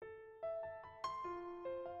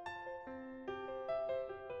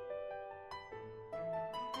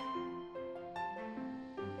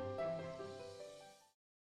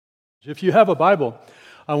If you have a Bible,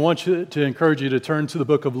 I want to encourage you to turn to the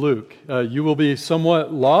book of Luke. You will be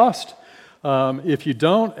somewhat lost if you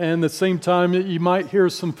don't, and at the same time, you might hear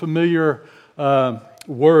some familiar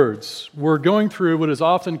words. We're going through what is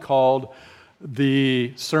often called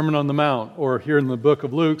the Sermon on the Mount, or here in the book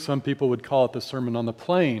of Luke, some people would call it the Sermon on the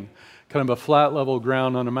Plain, kind of a flat level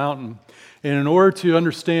ground on a mountain. And in order to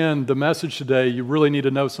understand the message today, you really need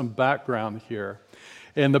to know some background here.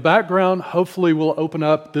 And the background hopefully will open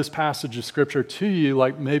up this passage of Scripture to you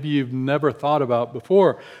like maybe you've never thought about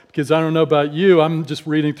before. Because I don't know about you, I'm just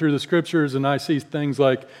reading through the Scriptures and I see things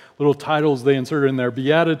like little titles they insert in there.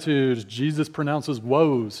 Beatitudes, Jesus pronounces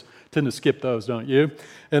woes. Tend to skip those, don't you?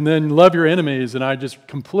 And then love your enemies, and I just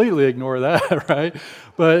completely ignore that, right?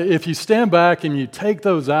 But if you stand back and you take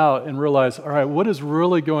those out and realize, all right, what is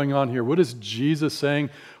really going on here? What is Jesus saying?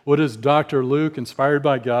 What is Dr. Luke, inspired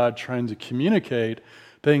by God, trying to communicate?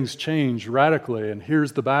 Things change radically, and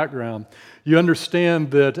here's the background. You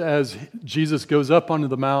understand that as Jesus goes up onto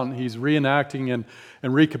the mountain, he's reenacting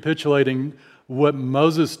and recapitulating what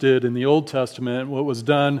Moses did in the Old Testament, what was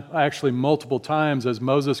done actually multiple times as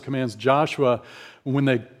Moses commands Joshua when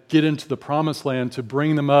they get into the promised land to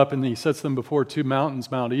bring them up, and he sets them before two mountains,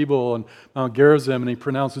 Mount Ebal and Mount Gerizim, and he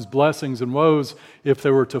pronounces blessings and woes if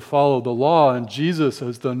they were to follow the law. And Jesus,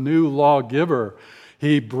 as the new lawgiver,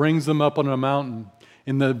 he brings them up on a mountain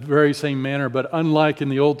in the very same manner, but unlike in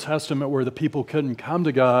the Old Testament where the people couldn't come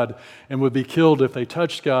to God and would be killed if they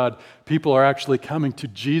touched God, people are actually coming to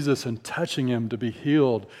Jesus and touching him to be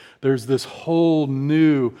healed. There's this whole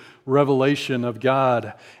new revelation of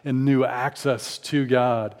God and new access to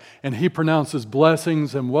God. And he pronounces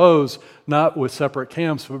blessings and woes, not with separate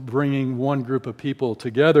camps, but bringing one group of people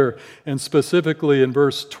together. And specifically in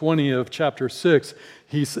verse 20 of chapter 6,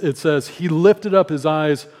 it says, he lifted up his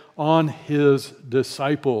eyes on his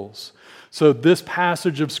disciples. So this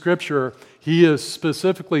passage of Scripture, he is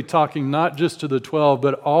specifically talking not just to the 12,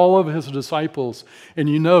 but all of his disciples. And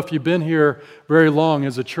you know, if you've been here very long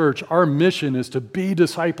as a church, our mission is to be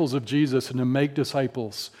disciples of Jesus and to make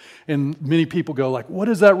disciples. And many people go like, what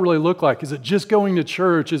does that really look like? Is it just going to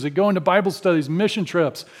church? Is it going to Bible studies, mission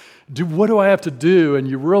trips? What do I have to do? And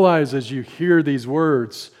you realize as you hear these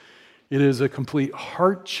words, it is a complete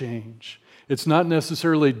heart change. It's not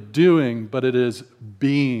necessarily doing, but it is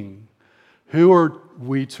being. Who are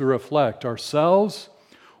we to reflect? Ourselves?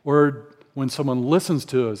 Or when someone listens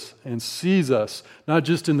to us and sees us, not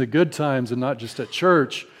just in the good times and not just at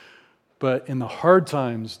church, but in the hard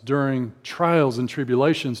times, during trials and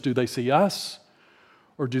tribulations, do they see us?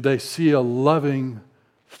 Or do they see a loving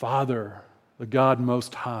Father, the God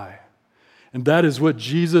Most High? And that is what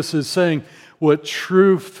Jesus is saying, what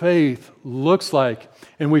true faith looks like.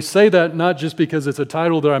 And we say that not just because it's a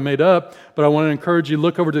title that I made up, but I want to encourage you,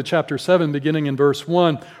 look over to chapter 7, beginning in verse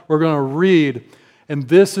 1. We're going to read, and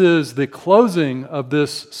this is the closing of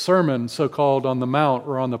this sermon, so-called on the Mount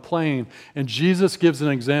or on the plain. And Jesus gives an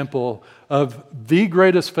example of the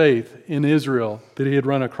greatest faith in Israel that he had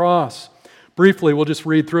run across. Briefly, we'll just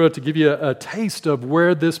read through it to give you a taste of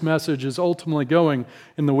where this message is ultimately going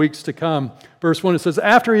in the weeks to come. Verse 1, it says,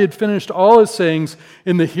 after he had finished all his sayings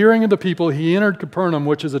in the hearing of the people, he entered Capernaum,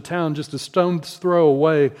 which is a town just a stone's throw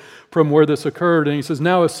away from where this occurred. And he says,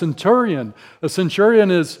 now a centurion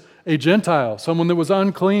is a Gentile, someone that was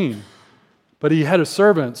unclean, but he had a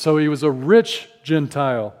servant, so he was a rich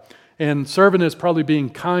Gentile. And servant is probably being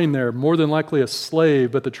kind there, more than likely a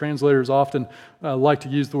slave, but the translators often like to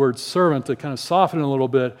use the word servant to kind of soften it a little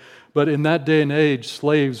bit. But in that day and age,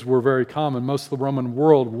 slaves were very common. Most of the Roman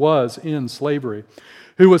world was in slavery.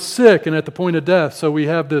 Who was sick and at the point of death. So we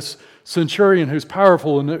have this centurion who's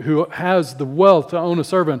powerful and who has the wealth to own a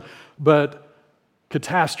servant, but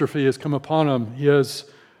catastrophe has come upon him. He has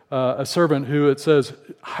a servant who, it says,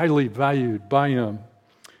 highly valued by him.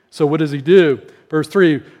 So what does he do? Verse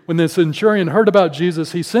 3, when the centurion heard about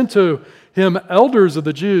Jesus, he sent to him elders of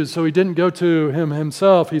the Jews. So he didn't go to him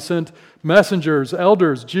himself. He sent messengers,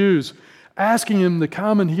 elders, Jews, asking him to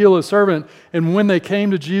come and heal his servant. And when they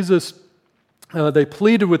came to Jesus, they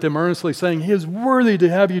pleaded with him earnestly, saying, he is worthy to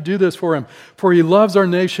have you do this for him, for he loves our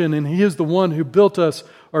nation, and he is the one who built us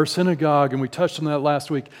our synagogue. And we touched on that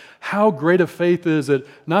last week. How great a faith is it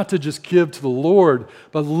not to just give to the Lord,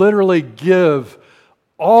 but literally give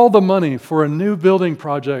all the money for a new building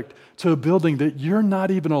project to a building that you're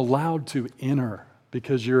not even allowed to enter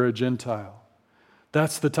because you're a Gentile.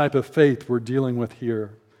 That's the type of faith we're dealing with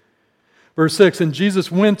here. Verse 6, and Jesus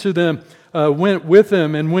went with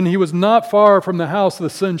them, and when he was not far from the house, the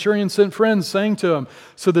centurion sent friends, saying to him,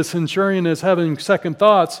 so the centurion is having second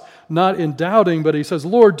thoughts, not in doubting, but he says,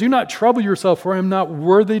 Lord, do not trouble yourself, for I am not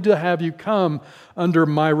worthy to have you come under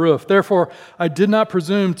my roof. Therefore, I did not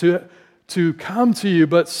presume to come to you,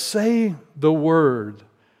 but say the word.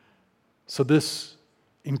 So this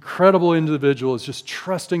incredible individual is just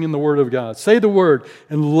trusting in the word of God. Say the word,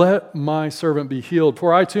 and let my servant be healed.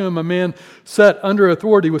 For I too am a man set under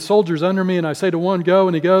authority with soldiers under me, and I say to one, go,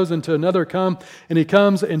 and he goes, and to another, come, and he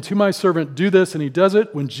comes, and to my servant, do this, and he does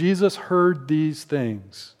it. When Jesus heard these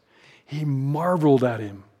things, he marveled at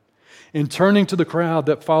him, and turning to the crowd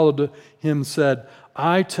that followed him, said,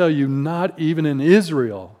 I tell you, not even in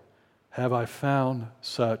Israel have I found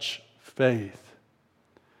such faith.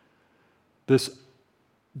 This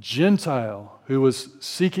Gentile who was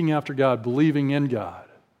seeking after God, believing in God,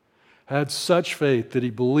 had such faith that he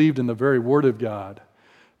believed in the very word of God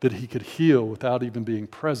that he could heal without even being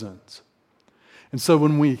present. And so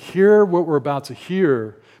when we hear what we're about to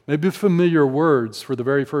hear, maybe familiar words for the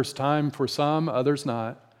very first time for some, others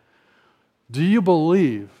not, do you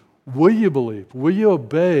believe? Will you believe? Will you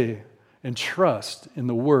obey and trust in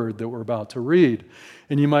the word that we're about to read?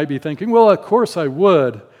 And you might be thinking, well, of course I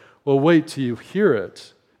would. Well, wait till you hear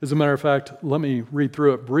it. As a matter of fact, let me read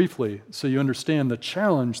through it briefly so you understand the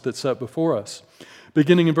challenge that's set before us.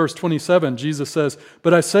 Beginning in verse 27, Jesus says,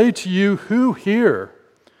 but I say to you who hear,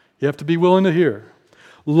 you have to be willing to hear.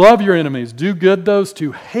 Love your enemies, do good those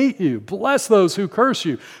who hate you, bless those who curse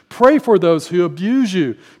you, pray for those who abuse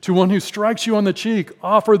you. To one who strikes you on the cheek,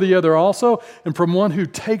 offer the other also, and from one who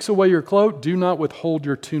takes away your cloak, do not withhold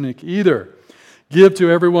your tunic either. Give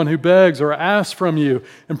to everyone who begs or asks from you,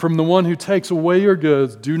 and from the one who takes away your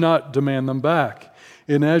goods, do not demand them back.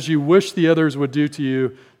 And as you wish the others would do to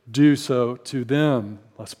you, do so to them.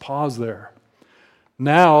 Let's pause there.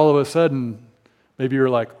 Now, all of a sudden, maybe you're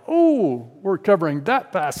like, oh, we're covering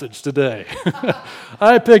that passage today.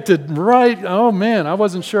 I picked it right. Oh man, I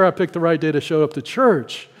wasn't sure I picked the right day to show up to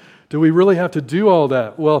church. Do we really have to do all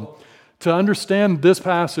that? Well, to understand this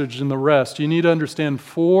passage and the rest, you need to understand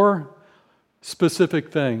 4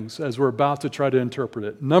 specific things as we're about to try to interpret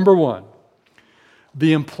it. Number 1,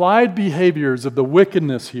 the implied behaviors of the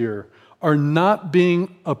wickedness here are not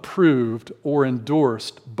being approved or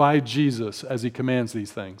endorsed by Jesus as he commands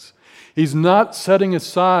these things. He's not setting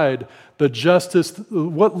aside the justice,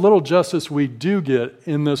 what little justice we do get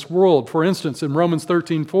in this world. For instance, in Romans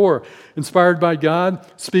 13:4, inspired by God,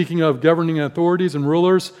 speaking of governing authorities and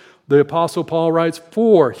rulers, the Apostle Paul writes,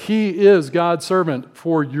 for he is God's servant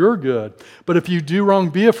for your good. But if you do wrong,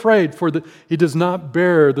 be afraid, for he does not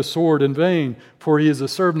bear the sword in vain, for he is a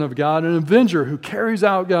servant of God, an avenger who carries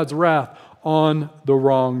out God's wrath on the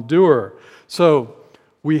wrongdoer. So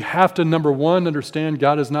we have to, number 1, understand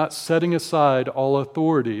God is not setting aside all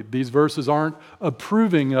authority. These verses aren't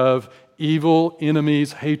approving of evil,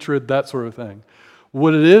 enemies, hatred, that sort of thing.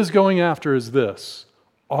 What it is going after is this: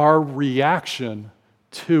 our reaction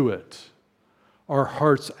to it, our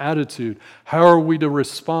heart's attitude. How are we to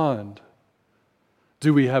respond?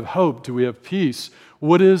 Do we have hope? Do we have peace?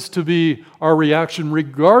 What is to be our reaction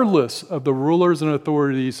regardless of the rulers and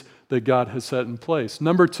authorities that God has set in place?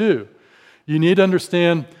 Number 2, you need to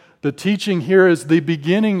understand the teaching here is the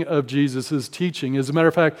beginning of Jesus' teaching. As a matter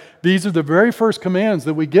of fact, these are the very first commands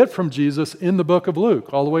that we get from Jesus in the book of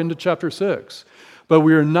Luke, all the way into chapter 6. But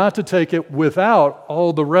we are not to take it without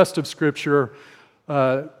all the rest of Scripture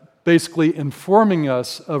basically informing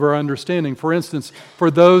us of our understanding. For instance, for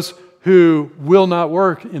those who will not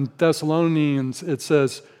work, in Thessalonians it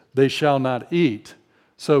says, they shall not eat.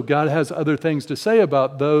 So God has other things to say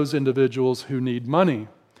about those individuals who need money.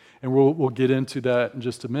 And we'll get into that in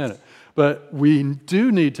just a minute. But we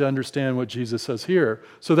do need to understand what Jesus says here.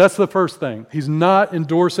 So that's the first thing. He's not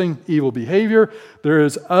endorsing evil behavior. There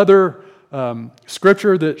is other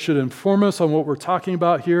Scripture that should inform us on what we're talking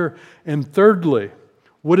about here. And thirdly,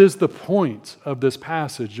 what is the point of this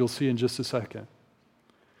passage? You'll see in just a second.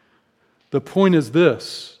 The point is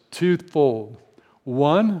this, twofold.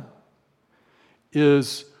 One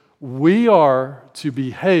is we are to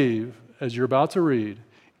behave, as you're about to read,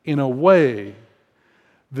 in a way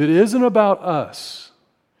that isn't about us,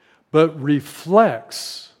 but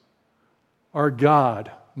reflects our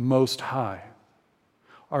God Most High.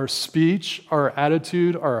 Our speech, our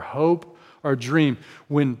attitude, our hope, our dream.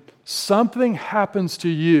 When something happens to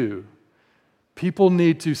you, people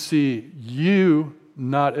need to see you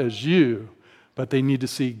not as you, but they need to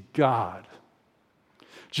see God.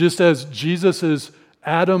 Just as Jesus is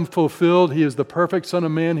Adam fulfilled, he is the perfect Son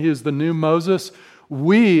of Man, he is the new Moses,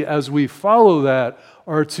 we, as we follow that,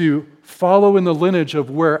 are to follow in the lineage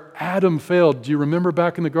of where Adam failed. Do you remember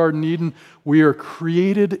back in the Garden of Eden? We are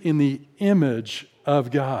created in the image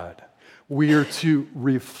of God. We are to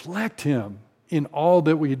reflect Him in all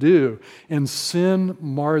that we do, and sin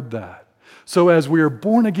marred that. So as we are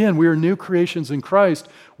born again, we are new creations in Christ,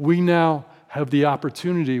 we now have the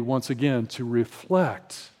opportunity once again to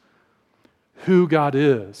reflect who God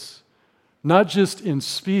is, not just in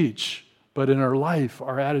speech, but in our life,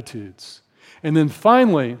 our attitudes. And then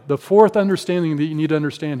finally, the fourth understanding that you need to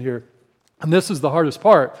understand here, and this is the hardest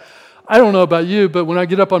part. I don't know about you, but when I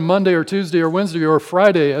get up on Monday or Tuesday or Wednesday or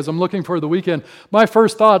Friday as I'm looking for the weekend, my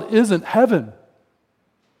first thought isn't heaven.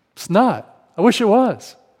 It's not. I wish it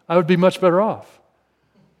was. I would be much better off.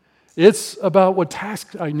 It's about what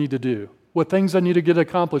tasks I need to do, what things I need to get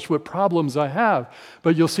accomplished, what problems I have.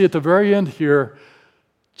 But you'll see at the very end here,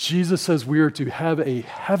 Jesus says we are to have a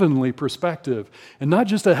heavenly perspective. And not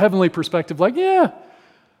just a heavenly perspective like, yeah,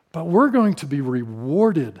 but we're going to be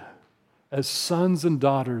rewarded as sons and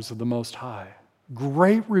daughters of the Most High.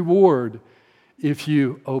 Great reward if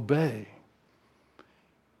you obey.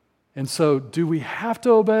 And so, do we have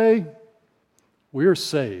to obey? We are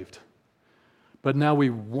saved. But now we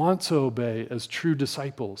want to obey as true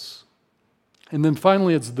disciples. And then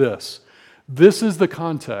finally, it's this. This is the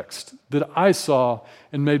context that I saw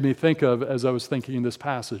and made me think of as I was thinking in this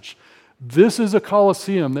passage. This is a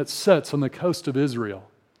Colosseum that sits on the coast of Israel.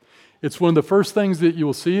 It's one of the first things that you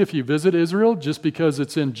will see if you visit Israel, just because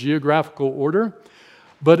it's in geographical order.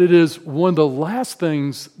 But it is one of the last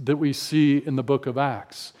things that we see in the book of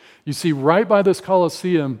Acts. You see, right by this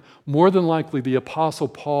Colosseum, more than likely the Apostle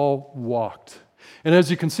Paul walked. And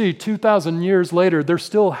as you can see, 2,000 years later, they're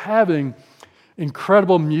still having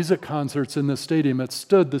incredible music concerts in this stadium. It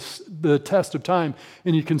stood the test of time,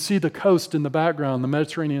 and you can see the coast in the background, the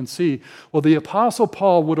Mediterranean Sea. Well, the Apostle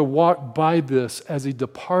Paul would have walked by this as he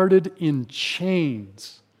departed in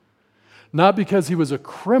chains, not because he was a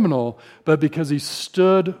criminal, but because he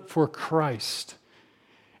stood for Christ.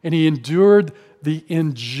 And he endured the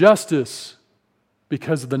injustice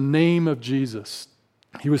because of the name of Jesus.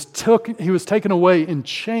 He was taken away in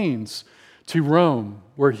chains to Rome,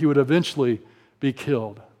 where he would eventually be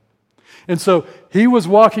killed. And so he was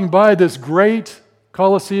walking by this great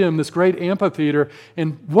Colosseum, this great amphitheater,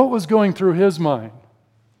 and what was going through his mind?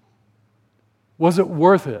 Was it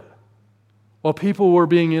worth it? While people were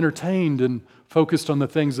being entertained and focused on the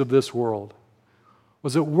things of this world.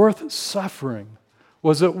 Was it worth suffering?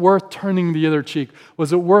 Was it worth turning the other cheek?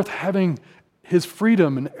 Was it worth having his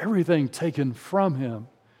freedom and everything taken from him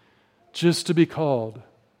just to be called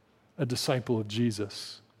a disciple of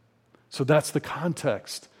Jesus? So that's the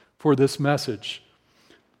context for this message.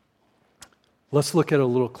 Let's look at it a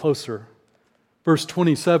little closer. Verse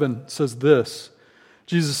 27 says this.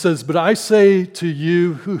 Jesus says, "But I say to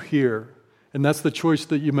you who hear," and that's the choice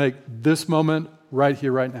that you make this moment, right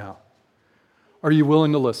here, right now. Are you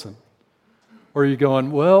willing to listen? Or are you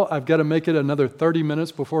going, well, I've got to make it another 30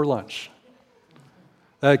 minutes before lunch.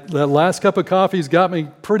 That last cup of coffee's got me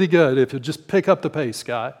pretty good if you just pick up the pace,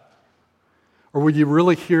 Scott. Or will you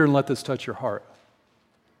really hear and let this touch your heart?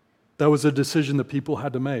 That was a decision that people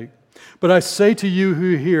had to make. But I say to you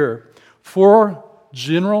who hear, 4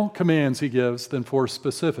 general commands he gives, then 4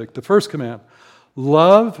 specific. The first command,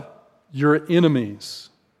 love your enemies.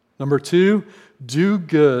 Number 2, do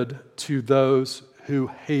good to those who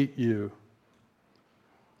hate you.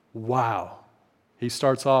 Wow. He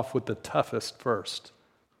starts off with the toughest first.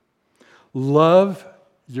 Love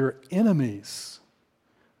your enemies.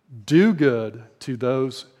 Do good to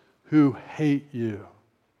those who hate you.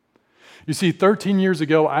 You see, 13 years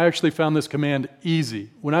ago, I actually found this command easy.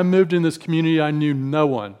 When I moved in this community, I knew no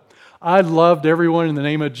one. I loved everyone in the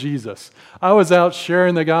name of Jesus. I was out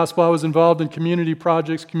sharing the gospel. I was involved in community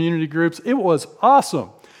projects, community groups. It was awesome.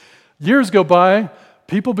 Years go by,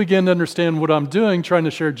 people begin to understand what I'm doing, trying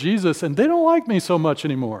to share Jesus, and they don't like me so much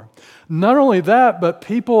anymore. Not only that, but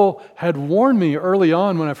people had warned me early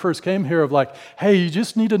on when I first came here of like, hey, you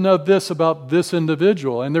just need to know this about this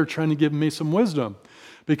individual, and they're trying to give me some wisdom.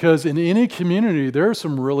 Because in any community, there are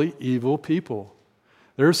some really evil people.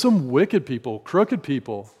 There are some wicked people, crooked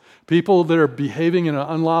people, people that are behaving in an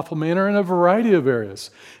unlawful manner in a variety of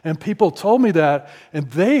areas. And people told me that, and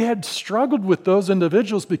they had struggled with those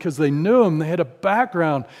individuals because they knew them, they had a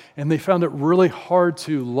background, and they found it really hard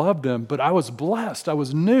to love them. But I was blessed. I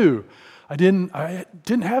was new. I didn't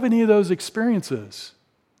have any of those experiences.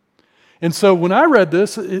 And so when I read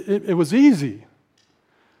this, it was easy.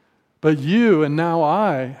 But you and now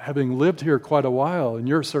I, having lived here quite a while in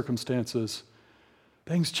your circumstances,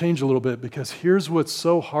 things change a little bit, because here's what's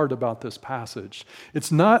so hard about this passage.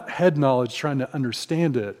 It's not head knowledge trying to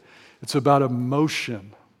understand it. It's about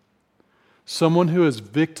emotion. Someone who has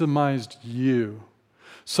victimized you.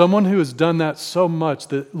 Someone who has done that so much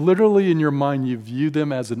that literally in your mind you view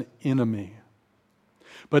them as an enemy.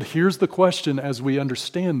 But here's the question as we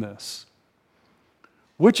understand this.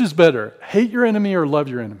 Which is better, hate your enemy or love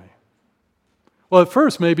your enemy? Well, at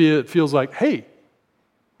first maybe it feels like hate,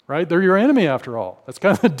 right? They're your enemy after all. That's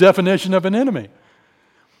kind of the definition of an enemy.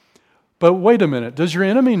 But wait a minute, does your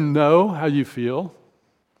enemy know how you feel?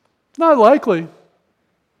 Not likely.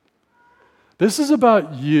 This is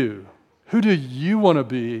about you. Who do you want to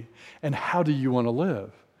be and how do you want to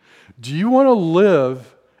live? Do you want to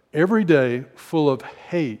live every day full of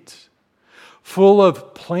hate, full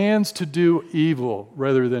of plans to do evil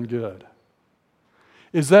rather than good?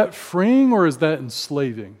 Is that freeing or is that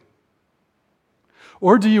enslaving?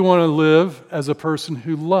 Or do you want to live as a person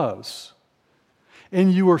who loves?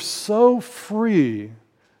 And you are so free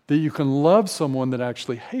that you can love someone that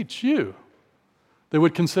actually hates you, that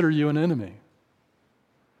would consider you an enemy.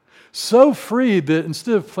 So free that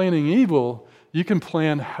instead of planning evil, you can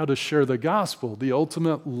plan how to share the gospel, the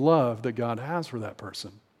ultimate love that God has for that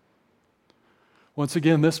person. Once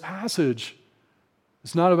again, this passage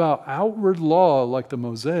is not about outward law like the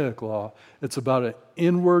Mosaic law. It's about an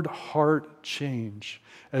inward heart change.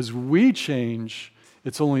 As we change,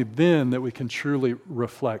 it's only then that we can truly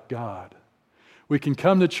reflect God. We can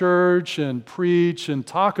come to church and preach and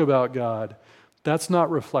talk about God. That's not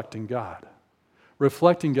reflecting God.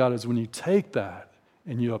 Reflecting God is when you take that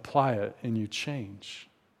and you apply it and you change.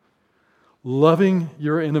 Loving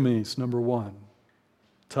your enemies, number one.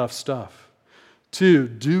 Tough stuff. 2,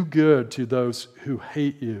 do good to those who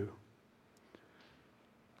hate you.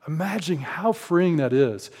 Imagine how freeing that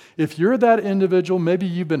is. If you're that individual, maybe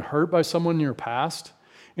you've been hurt by someone in your past,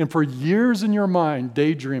 and for years in your mind,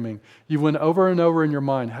 daydreaming, you went over and over in your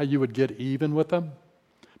mind how you would get even with them,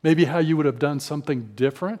 maybe how you would have done something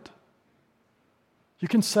different. You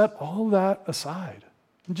can set all that aside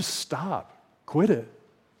and just stop. Quit it.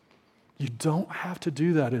 You don't have to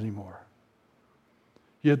do that anymore.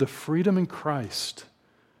 You have the freedom in Christ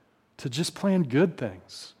to just plan good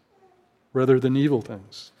things rather than evil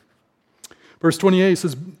things. Verse 28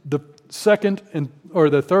 says the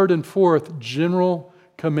third and fourth general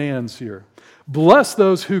commands here. Bless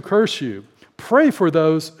those who curse you. Pray for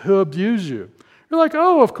those who abuse you. You're like,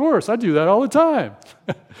 oh, of course, I do that all the time.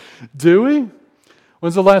 Do we?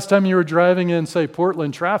 When's the last time you were driving in, say,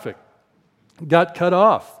 Portland traffic? Got cut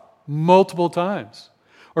off multiple times.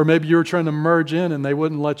 Or maybe you were trying to merge in and they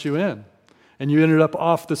wouldn't let you in. And you ended up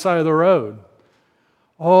off the side of the road.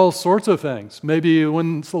 All sorts of things. Maybe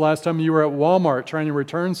when's the last time you were at Walmart trying to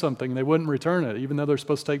return something and they wouldn't return it, even though they're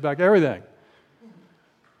supposed to take back everything.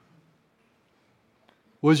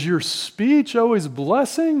 Was your speech always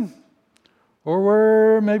blessing? Or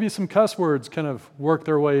were maybe some cuss words kind of work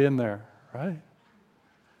their way in there, right?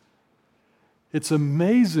 It's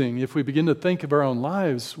amazing if we begin to think of our own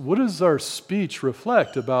lives, what does our speech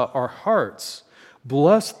reflect about our hearts?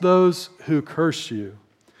 Bless those who curse you.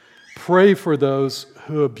 Pray for those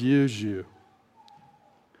who abuse you.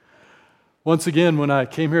 Once again, when I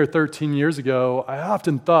came here 13 years ago, I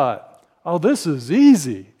often thought, oh, this is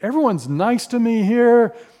easy. Everyone's nice to me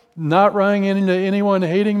here, not running into anyone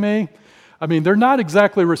hating me. I mean, they're not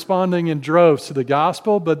exactly responding in droves to the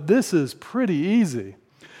gospel, but this is pretty easy.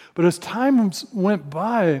 But as time went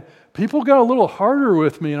by, people got a little harder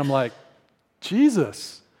with me, and I'm like,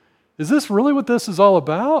 Jesus, is this really what this is all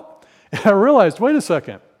about? And I realized, wait a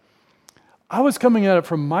second. I was coming at it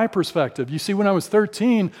from my perspective. You see, when I was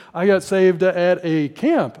 13, I got saved at a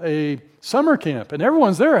camp, a summer camp, and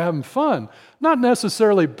everyone's there having fun. Not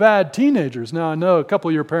necessarily bad teenagers. Now, I know a couple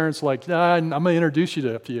of your parents are like, I'm going to introduce you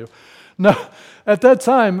to a few. No, at that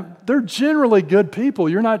time, they're generally good people.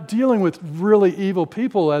 You're not dealing with really evil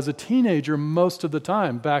people as a teenager most of the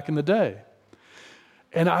time back in the day.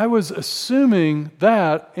 And I was assuming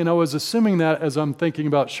that, as I'm thinking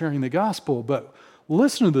about sharing the gospel. But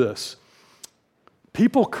listen to this.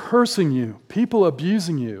 People cursing you, people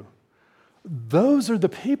abusing you, those are the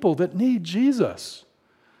people that need Jesus.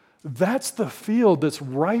 That's the field that's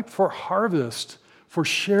ripe for harvest for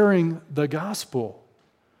sharing the gospel.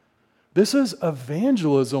 This is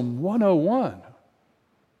evangelism 101.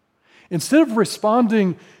 Instead of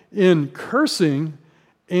responding in cursing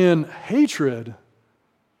and hatred,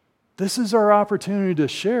 this is our opportunity to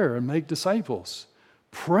share and make disciples.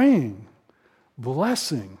 Praying,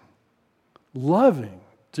 blessing, loving,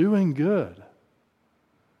 doing good.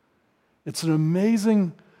 It's an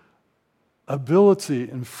amazing ability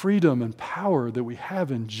and freedom and power that we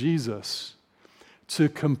have in Jesus to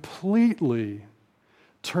completely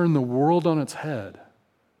turn the world on its head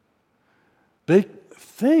They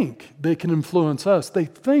think they can influence us. They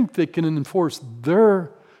think they can enforce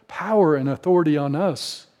their power and authority on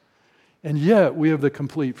us. And yet we have the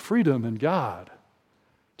complete freedom in God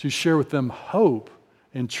to share with them hope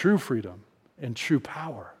and true freedom and true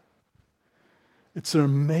power. It's an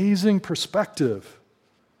amazing perspective.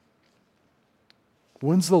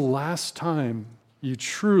 When's the last time you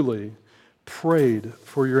truly prayed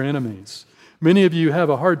for your enemies? Many of you have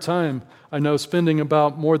a hard time, I know, spending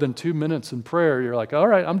about more than 2 minutes in prayer. You're like, all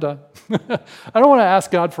right, I'm done. I don't want to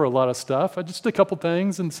ask God for a lot of stuff. Just a couple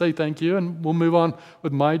things and say thank you, and we'll move on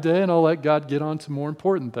with my day, and I'll let God get on to more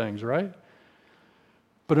important things, right?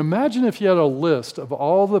 But imagine if you had a list of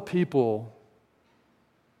all the people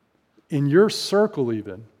in your circle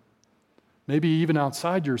even, maybe even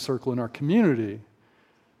outside your circle in our community,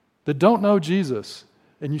 that don't know Jesus,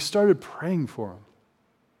 and you started praying for them.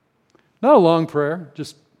 Not a long prayer,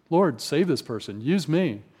 just, Lord, save this person, use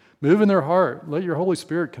me. Move in their heart. Let your Holy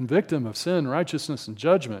Spirit convict them of sin, righteousness, and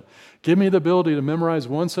judgment. Give me the ability to memorize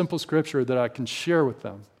one simple scripture that I can share with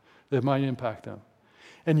them that might impact them.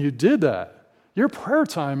 And you did that. Your prayer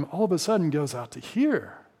time all of a sudden goes out to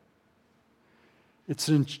here. It's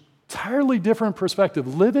an entirely different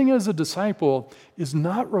perspective. Living as a disciple is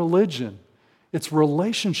not religion. It's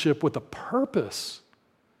relationship with a purpose,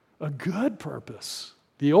 a good purpose,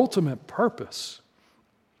 the ultimate purpose.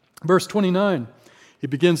 Verse 29, he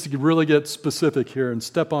begins to really get specific here and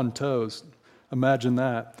step on toes. Imagine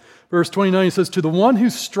that. Verse 29, he says, to the one who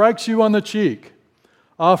strikes you on the cheek,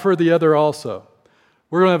 offer the other also.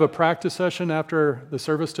 We're going to have a practice session after the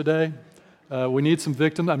service today. We need some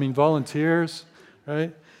volunteers,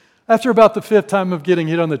 right? After about the 5th time of getting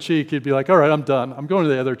hit on the cheek, he'd be like, all right, I'm done. I'm going to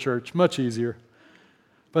the other church. Much easier.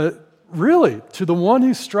 But really, to the one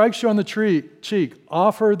who strikes you on the cheek,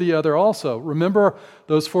 offer the other also. Remember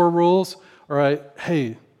those 4 rules? All right,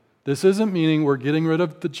 hey, this isn't meaning we're getting rid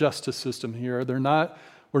of the justice system here. We're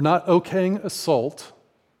not okaying assault,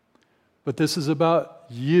 but this is about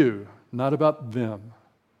you, not about them.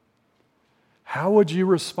 How would you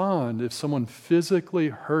respond if someone physically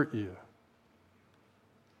hurt you?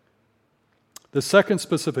 The second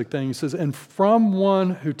specific thing, he says, and from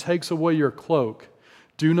one who takes away your cloak,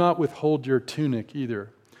 do not withhold your tunic either.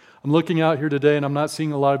 I'm looking out here today and I'm not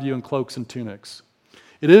seeing a lot of you in cloaks and tunics.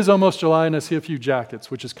 It is almost July and I see a few jackets,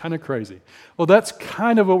 which is kind of crazy. Well, that's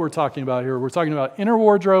kind of what we're talking about here. We're talking about inner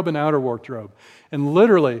wardrobe and outer wardrobe. And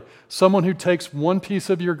literally, someone who takes one piece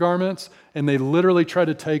of your garments and they literally try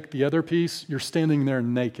to take the other piece, you're standing there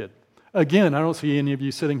naked. Again, I don't see any of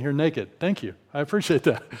you sitting here naked. Thank you. I appreciate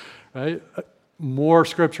that. Right? More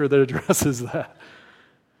scripture that addresses that.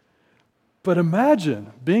 But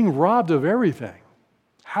imagine being robbed of everything.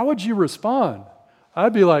 How would you respond?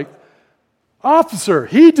 I'd be like, officer,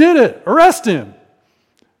 he did it. Arrest him.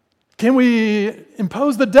 Can we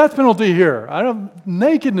impose the death penalty here?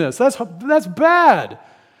 Nakedness, that's bad,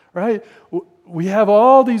 right? We have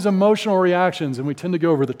all these emotional reactions and we tend to go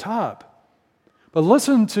over the top. But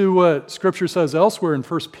listen to what Scripture says elsewhere in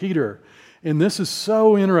 1 Peter. And this is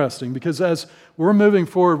so interesting because as we're moving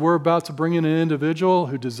forward, we're about to bring in an individual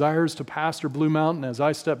who desires to pastor Blue Mountain as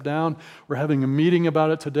I step down. We're having a meeting about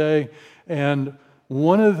it today. And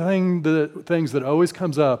one of the things that always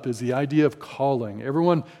comes up is the idea of calling.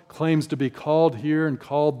 Everyone claims to be called here and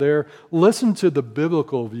called there. Listen to the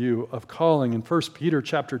biblical view of calling in 1 Peter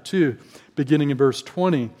chapter 2, beginning in verse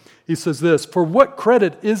 20. He says this, for what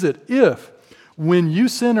credit is it if, when you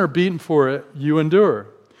sin or beaten for it, you endure?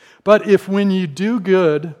 But if when you do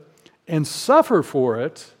good and suffer for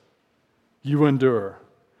it, you endure.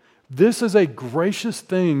 This is a gracious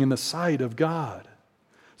thing in the sight of God.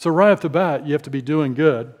 So right off the bat, you have to be doing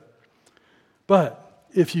good. But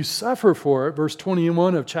if you suffer for it, verse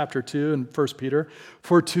 21 of chapter 2 in 1 Peter,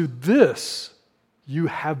 for to this you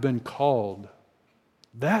have been called.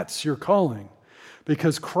 That's your calling.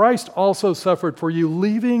 Because Christ also suffered for you,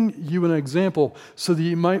 leaving you an example so that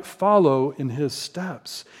you might follow in his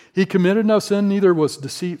steps. He committed no sin, neither was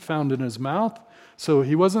deceit found in his mouth. So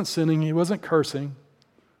he wasn't sinning, he wasn't cursing.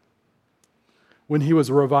 When he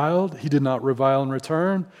was reviled, he did not revile in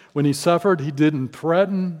return. When he suffered, he didn't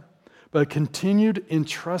threaten, but continued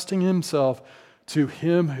entrusting himself to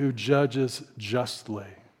him who judges justly.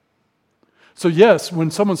 So yes,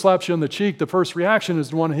 when someone slaps you on the cheek, the first reaction is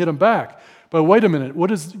to want to hit them back. But wait a minute,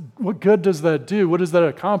 what good does that do? What does that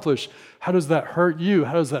accomplish? How does that hurt you?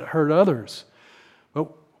 How does that hurt others?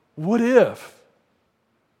 But what if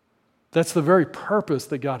that's the very purpose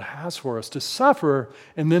that God has for us, to suffer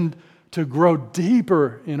and then to grow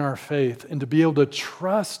deeper in our faith and to be able to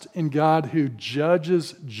trust in God who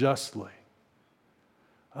judges justly.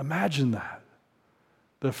 Imagine that.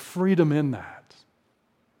 the freedom in that,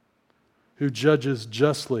 who judges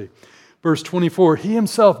justly. Verse 24, He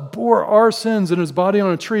Himself bore our sins in His body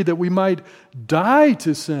on a tree that we might die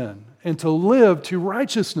to sin and to live to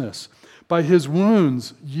righteousness. By His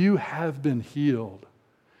wounds you have been healed.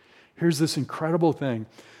 Here's this incredible thing,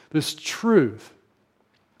 this truth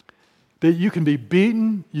that you can be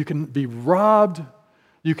beaten, you can be robbed,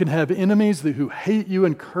 you can have enemies who hate you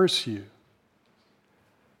and curse you,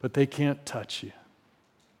 but they can't touch you.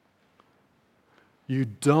 You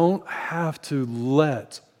don't have to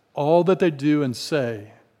let all that they do and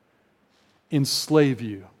say enslave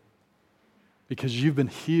you because you've been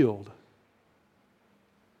healed.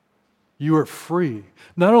 You are free.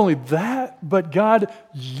 Not only that, but God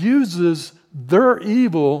uses their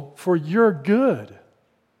evil for your good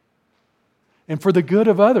and for the good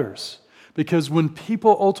of others. Because when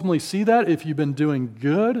people ultimately see that, if you've been doing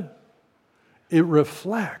good, it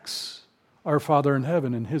reflects our Father in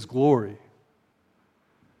heaven and His glory.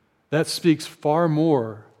 That speaks far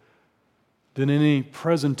more than any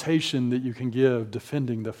presentation that you can give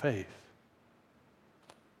defending the faith.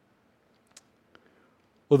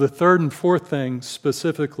 Well, the third and fourth thing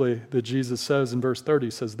specifically that Jesus says in verse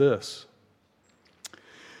 30 says this: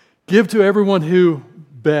 give to everyone who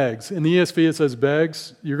begs. In the ESV it says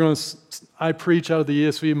begs. I preach out of the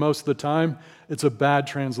ESV most of the time. It's a bad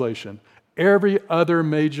translation. Every other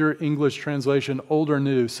major English translation, old or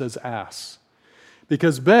new, says asks.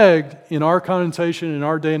 Because begged, in our connotation, in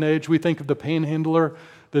our day and age, we think of the panhandler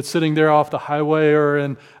that's sitting there off the highway or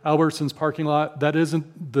in Albertsons parking lot. That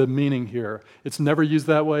isn't the meaning here. It's never used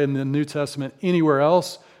that way in the New Testament anywhere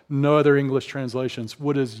else, no other English translations.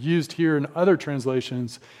 What is used here in other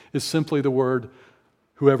translations is simply the word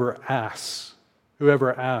whoever asks.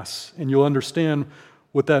 Whoever asks. And you'll understand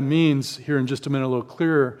what that means here in just a minute, a little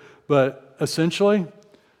clearer. But essentially,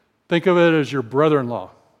 think of it as your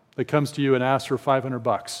brother-in-law that comes to you and asks for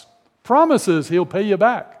 $500. Promises he'll pay you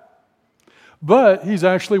back. But he's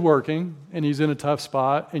actually working and he's in a tough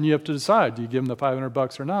spot and you have to decide, do you give him the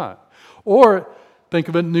 $500 or not? Or think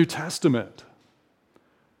of it in New Testament.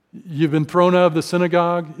 You've been thrown out of the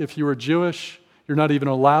synagogue if you were Jewish. You're not even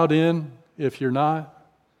allowed in if you're not.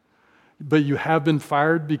 But you have been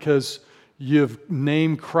fired because you've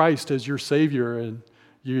named Christ as your Savior and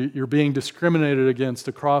you're being discriminated against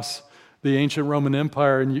across the ancient Roman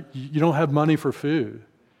Empire, and you don't have money for food.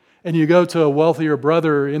 And you go to a wealthier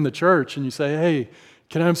brother in the church and you say, hey,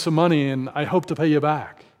 can I have some money and I hope to pay you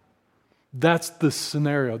back. That's the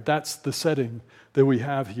scenario. That's the setting that we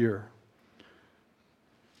have here.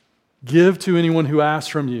 Give to anyone who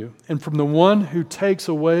asks from you, and from the one who takes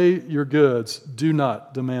away your goods, do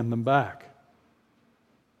not demand them back.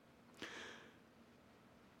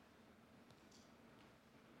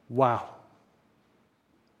 Wow.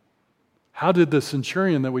 How did the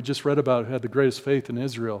centurion that we just read about, who had the greatest faith in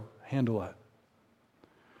Israel, handle it?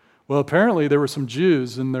 Well, apparently there were some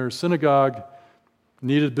Jews and their synagogue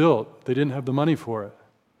needed built. They didn't have the money for it.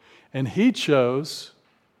 And he chose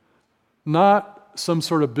not some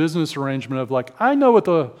sort of business arrangement of like, I know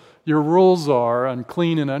what your rules are on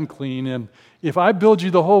clean and unclean, and if I build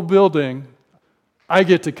you the whole building, I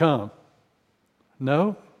get to come.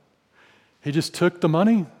 No. He just took the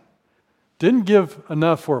money, didn't give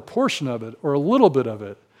enough for a portion of it or a little bit of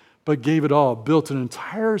it, but gave it all, built an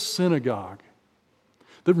entire synagogue.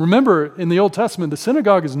 That, remember, in the Old Testament, the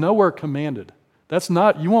synagogue is nowhere commanded.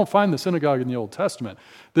 You won't find the synagogue in the Old Testament.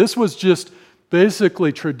 This was just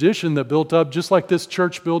basically tradition that built up just like this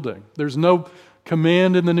church building. There's no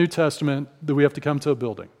command in the New Testament that we have to come to a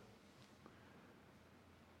building.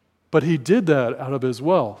 But he did that out of his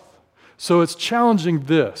wealth. So it's challenging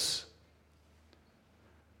this.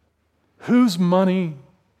 Whose money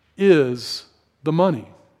is the money?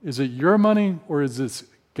 Is it your money or is it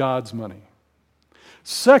God's money?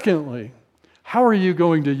 Secondly, how are you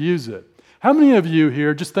going to use it? How many of you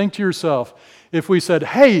here, just think to yourself, if we said,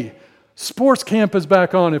 hey, Sports Camp is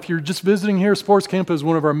back on. If you're just visiting here, Sports Camp is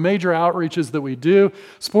one of our major outreaches that we do.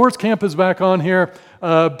 Sports Camp is back on here,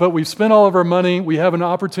 but we've spent all of our money. We have an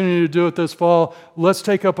opportunity to do it this fall. Let's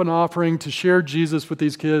take up an offering to share Jesus with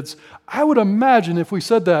these kids. I would imagine if we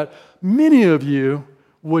said that, many of you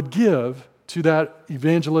would give to that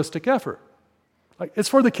evangelistic effort. Like, it's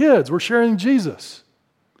for the kids. We're sharing Jesus.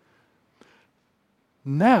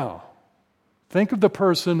 Now, think of the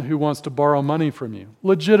person who wants to borrow money from you,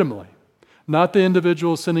 legitimately. Not the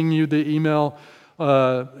individual sending you the email,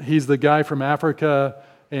 he's the guy from Africa,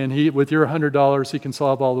 and with your $100, he can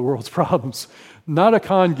solve all the world's problems. Not a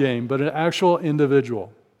con game, but an actual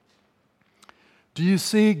individual. Do you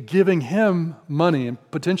see giving him money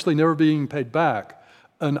and potentially never being paid back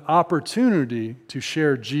an opportunity to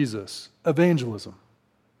share Jesus, evangelism.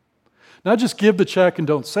 Not just give the check and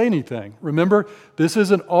don't say anything. Remember, this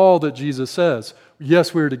isn't all that Jesus says.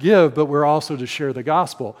 Yes, we're to give, but we're also to share the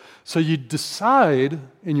gospel. So you decide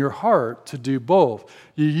in your heart to do both.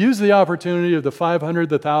 You use the opportunity of the 500,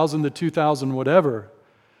 the 1,000, the 2,000, whatever,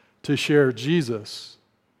 to share Jesus.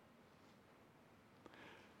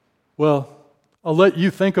 Well, I'll let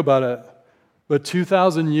you think about it, but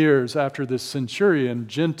 2,000 years after this centurion,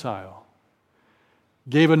 Gentile,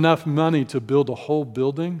 gave enough money to build a whole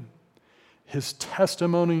building, his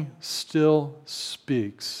testimony still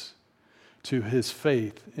speaks to his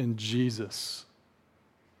faith in Jesus.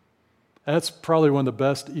 That's probably one of the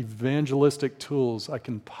best evangelistic tools I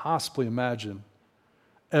can possibly imagine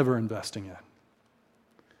ever investing in.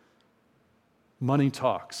 Money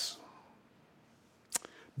talks.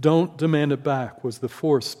 Don't demand it back was the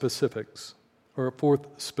fourth specific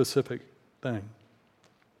thing.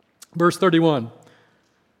 Verse 31.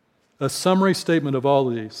 A summary statement of all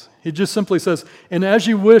of these. He just simply says, and as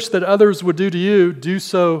you wish that others would do to you, do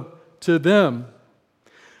so to them.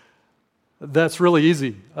 That's really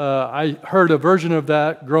easy. I heard a version of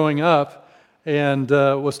that growing up and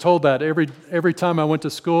was told that every time I went to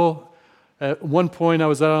school. At one point I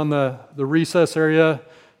was out on the recess area.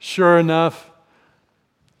 Sure enough,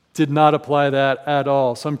 did not apply that at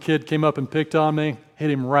all. Some kid came up and picked on me, hit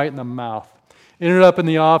him right in the mouth. Ended up in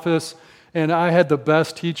the office. And I had the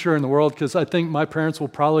best teacher in the world because I think my parents will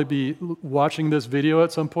probably be watching this video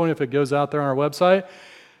at some point if it goes out there on our website.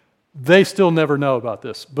 They still never know about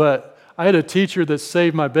this. But I had a teacher that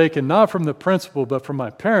saved my bacon, not from the principal, but from my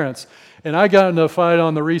parents. And I got into a fight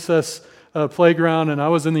on the recess playground, and I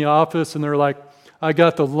was in the office, and they're like, I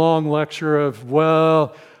got the long lecture of,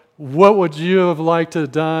 well, what would you have liked to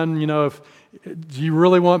have done? Do you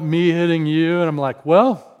really want me hitting you? And I'm like,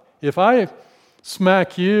 well, if I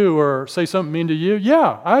smack you or say something mean to you,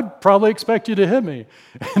 yeah, I'd probably expect you to hit me.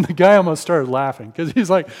 And the guy almost started laughing because he's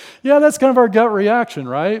like, yeah, that's kind of our gut reaction,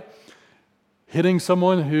 right? Hitting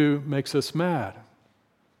someone who makes us mad.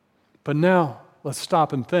 But now, let's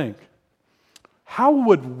stop and think. How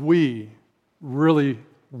would we really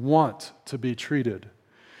want to be treated?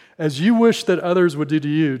 As you wish that others would do to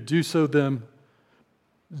you, do so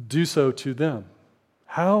to them.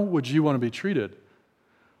 How would you want to be treated?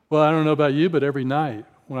 Well, I don't know about you, but every night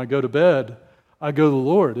when I go to bed, I go to the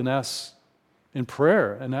Lord and ask in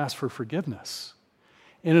prayer and ask for forgiveness.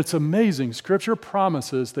 And it's amazing. Scripture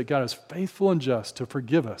promises that God is faithful and just to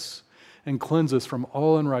forgive us and cleanse us from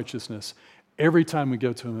all unrighteousness every time we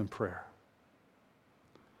go to Him in prayer.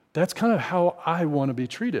 That's kind of how I want to be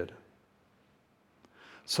treated.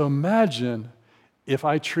 So imagine if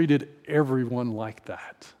I treated everyone like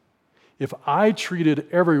that. If I treated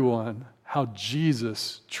everyone how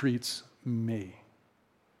Jesus treats me.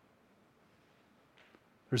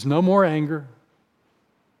 There's no more anger.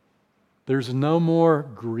 There's no more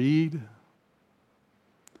greed.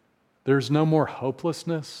 There's no more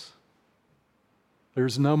hopelessness.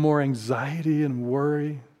 There's no more anxiety and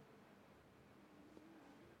worry.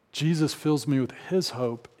 Jesus fills me with His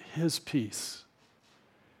hope, His peace.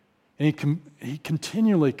 And he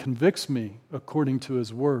continually convicts me according to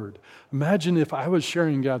His Word. Imagine if I was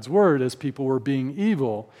sharing God's Word as people were being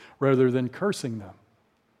evil rather than cursing them.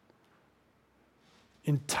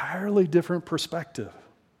 Entirely different perspective.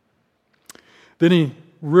 Then he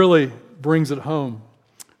really brings it home.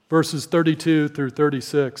 Verses 32 through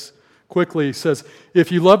 36. Quickly, he says,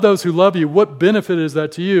 if you love those who love you, what benefit is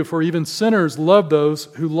that to you? For even sinners love those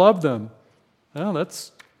who love them. Well,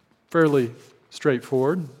 that's fairly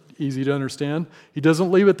straightforward. Easy to understand. He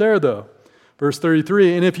doesn't leave it there, though. Verse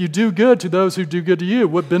 33, and if you do good to those who do good to you,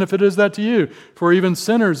 what benefit is that to you? For even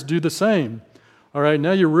sinners do the same. All right,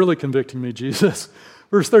 now you're really convicting me, Jesus.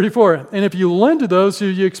 Verse 34, and if you lend to those who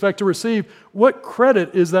you expect to receive, what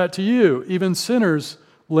credit is that to you? Even sinners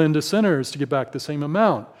lend to sinners to get back the same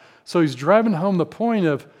amount. So he's driving home the point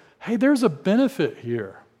of, hey, there's a benefit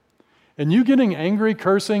here. And you getting angry,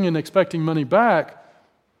 cursing, and expecting money back,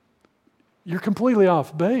 you're completely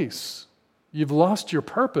off base. You've lost your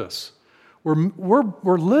purpose.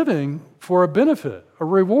 We're living for a benefit, a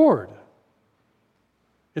reward.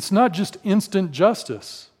 It's not just instant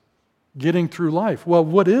justice, getting through life. Well,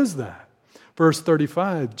 what is that? Verse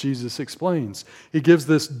 35, Jesus explains. He gives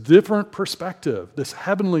this different perspective, this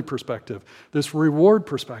heavenly perspective, this reward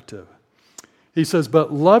perspective. He says,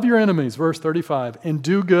 but love your enemies, verse 35, and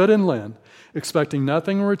do good and lend, expecting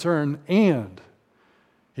nothing in return, and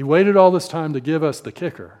He waited all this time to give us the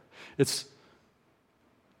kicker. It's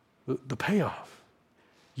the payoff.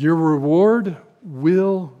 Your reward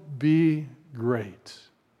will be great.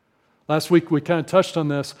 Last week we kind of touched on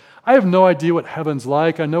this. I have no idea what heaven's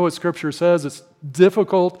like. I know what Scripture says. It's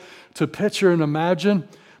difficult to picture and imagine.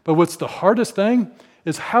 But what's the hardest thing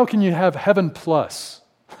is how can you have heaven plus?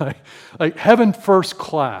 Like heaven first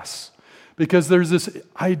class. Because there's this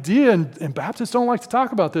idea, and Baptists don't like to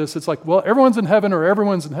talk about this. It's like, well, everyone's in heaven or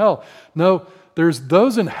everyone's in hell. No, there's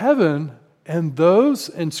those in heaven and those,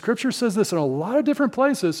 and Scripture says this in a lot of different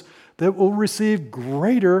places, that will receive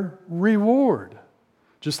greater reward.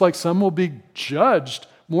 Just like some will be judged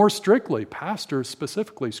more strictly, pastors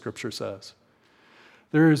specifically, Scripture says.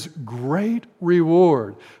 There is great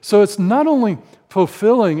reward. So it's not only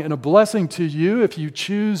fulfilling and a blessing to you if you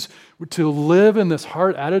choose to live in this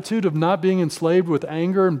heart attitude of not being enslaved with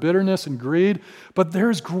anger and bitterness and greed, but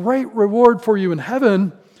there's great reward for you in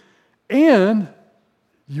heaven, and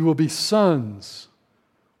you will be sons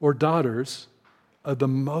or daughters of the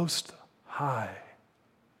Most High.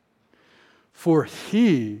 For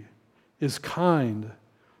He is kind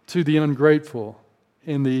to the ungrateful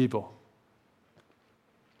and the evil.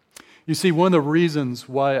 You see, one of the reasons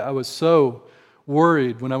why I was so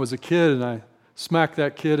worried when I was a kid and I smacked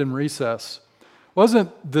that kid in recess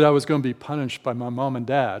wasn't that I was going to be punished by my mom and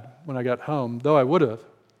dad when I got home, though I would have.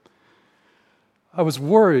 I was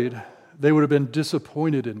worried they would have been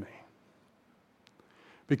disappointed in me.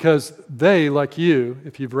 Because they, like you,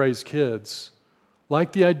 if you've raised kids,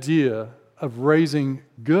 like the idea of raising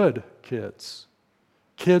good kids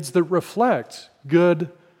that reflect good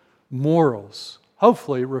morals,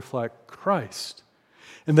 hopefully reflect Christ.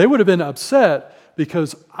 And they would have been upset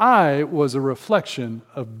because I was a reflection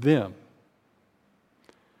of them.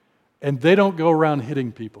 And they don't go around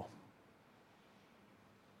hitting people.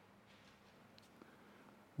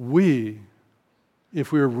 We,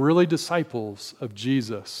 if we're really disciples of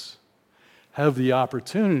Jesus, have the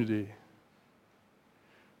opportunity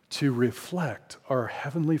to reflect our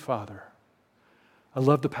Heavenly Father. I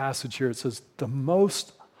love the passage here. It says, the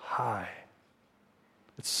Most High.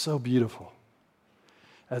 It's so beautiful.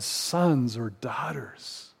 As sons or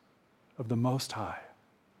daughters of the Most High.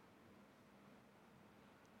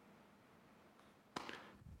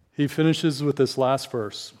 He finishes with this last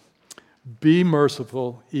verse. Be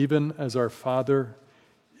merciful, even as our Father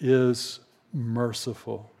is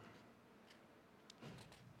merciful.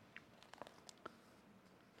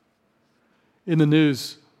 In the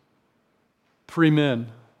news, 3 men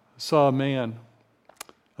saw a man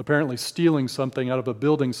apparently stealing something out of a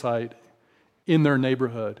building site in their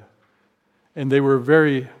neighborhood. And they were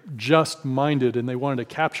very just-minded, and they wanted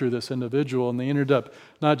to capture this individual, and they ended up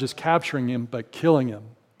not just capturing him, but killing him.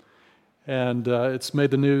 And it's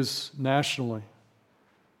made the news nationally.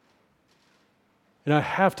 And I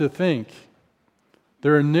have to think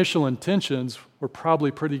their initial intentions were probably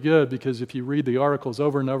pretty good, because if you read the articles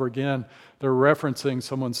over and over again, they're referencing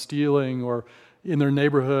someone stealing or in their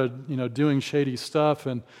neighborhood, doing shady stuff.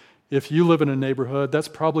 And if you live in a neighborhood, that's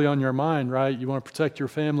probably on your mind, right? You want to protect your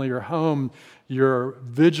family, your home. You're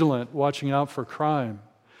vigilant, watching out for crime.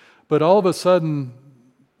 But all of a sudden,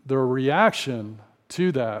 the reaction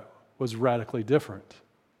to that was radically different.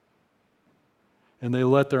 And they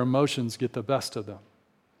let their emotions get the best of them.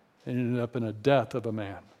 It ended up in a death of a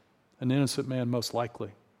man, an innocent man most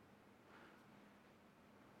likely.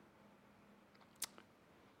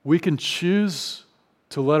 We can choose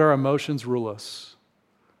to let our emotions rule us,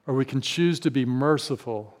 or we can choose to be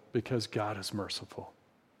merciful because God is merciful.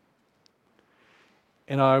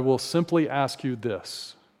 And I will simply ask you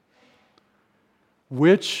this: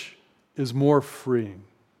 which is more freeing?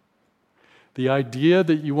 The idea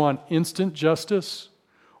that you want instant justice,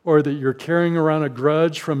 or that you're carrying around a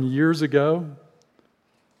grudge from years ago?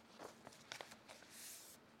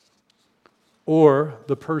 Or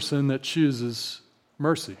the person that chooses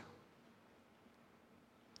mercy?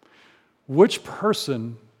 Which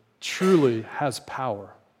person truly has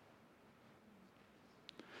power?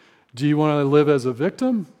 Do you want to live as a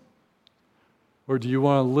victim? Or do you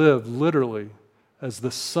want to live literally as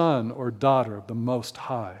the son or daughter of the Most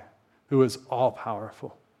High, who is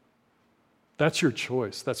all-powerful? That's your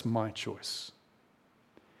choice. That's my choice.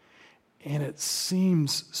 And it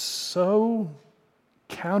seems so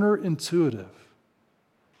counterintuitive,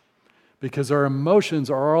 because our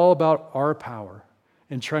emotions are all about our power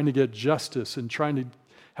and trying to get justice and trying to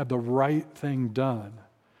have the right thing done.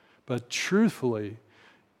 But truthfully,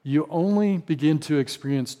 you only begin to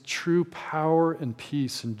experience true power and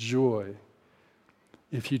peace and joy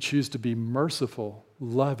if you choose to be merciful,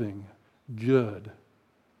 loving, good,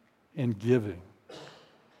 and giving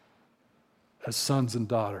as sons and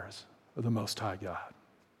daughters of the Most High God.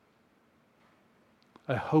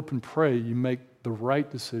 I hope and pray you make the right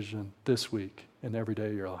decision this week and every day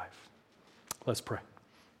of your life. Let's pray.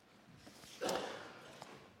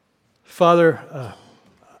 Father,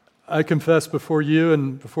 I confess before you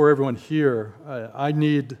and before everyone here, I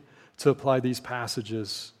need to apply these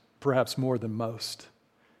passages perhaps more than most.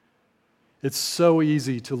 It's so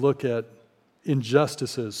easy to look at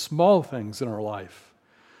injustices, small things in our life,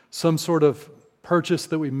 some sort of purchase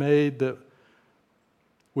that we made that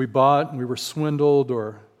we bought and we were swindled,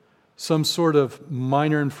 or some sort of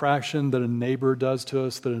minor infraction that a neighbor does to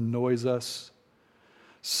us that annoys us.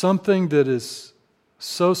 Something that is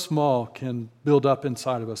so small can build up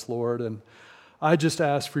inside of us, Lord, and I just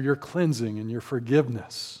ask for your cleansing and your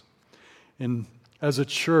forgiveness. And as a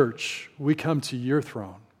church, we come to your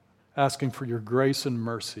throne, asking for your grace and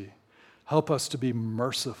mercy. Help us to be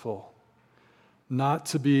merciful, not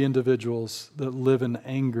to be individuals that live in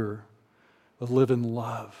anger, but live in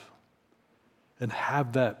love and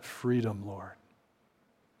have that freedom, Lord.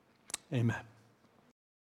 Amen.